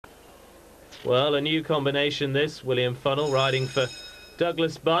Well, a new combination this. William Funnell riding for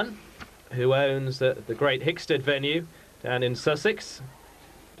Douglas Bunn, who owns the great Hickstead venue down in Sussex.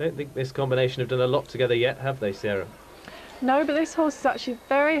 Don't think this combination have done a lot together yet, have they, Sarah? No, but this horse is actually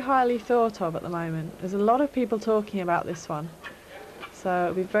very highly thought of at the moment. There's a lot of people talking about this one. So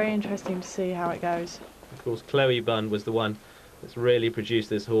it'll be very interesting to see how it goes. Of course, Chloe Bunn was the one that's really produced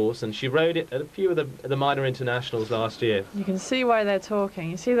this horse, and she rode it at a few of the minor internationals last year. You can see why they're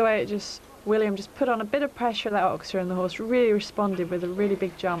talking. You see the way William just put on a bit of pressure at that oxer, and the horse really responded with a really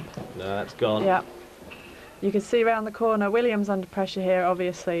big jump. No, that's gone. Yeah. You can see round the corner, William's under pressure here,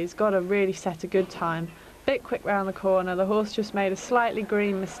 obviously. He's got to really set a good time. Bit quick round the corner. The horse just made a slightly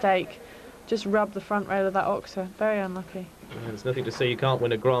green mistake. Just rubbed the front rail of that oxer. Very unlucky. There's nothing to say. You can't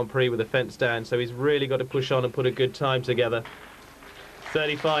win a Grand Prix with a fence down, so he's really got to push on and put a good time together.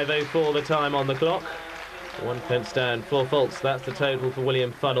 35.04 the time on the clock. One fence down, 4 faults. That's the total for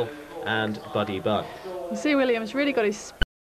William Funnell and Buddy Bunn. You see William's really got his